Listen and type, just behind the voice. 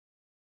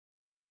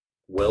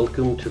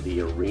Welcome to the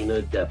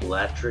Arena de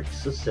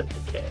Bellatrix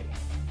Accipiterque,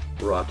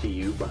 brought to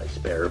you by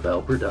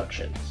Formidable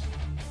Productions,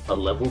 a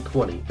level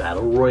 20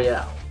 battle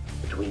royale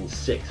between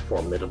 6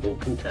 formidable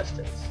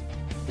contestants.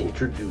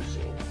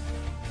 Introducing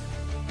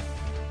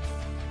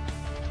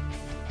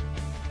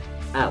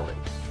Alex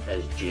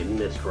as Jin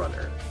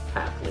Mistrunner,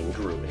 Halfling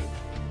Druid.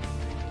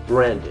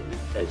 Brandon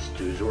as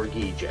Stuzor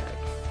Gijak,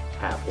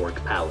 Half-Orc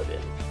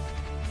Paladin.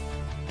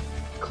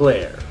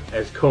 Claire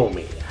as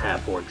Comey,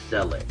 Half-Orc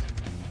Zealot.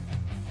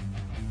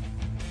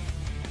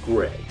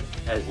 Greg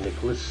as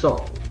Nicholas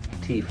Song,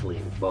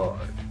 Tiefling Bard.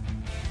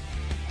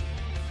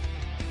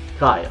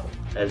 Kyle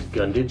as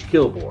Gundage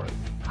Kilborn,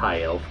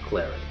 High Elf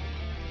Cleric.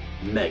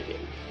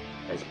 Megan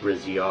as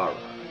Briziara,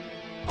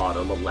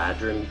 Autumn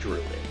Eladrin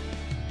Druid.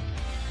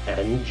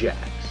 And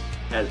Jax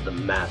as the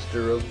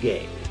Master of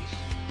Games.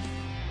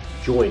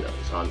 Join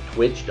us on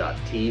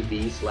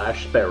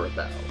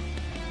twitch.tv/Sparabell.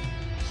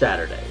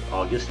 Saturday,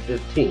 August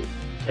 15th,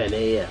 10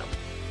 a.m.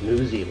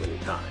 New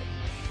Zealand time.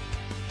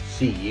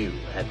 See you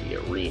at the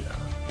arena.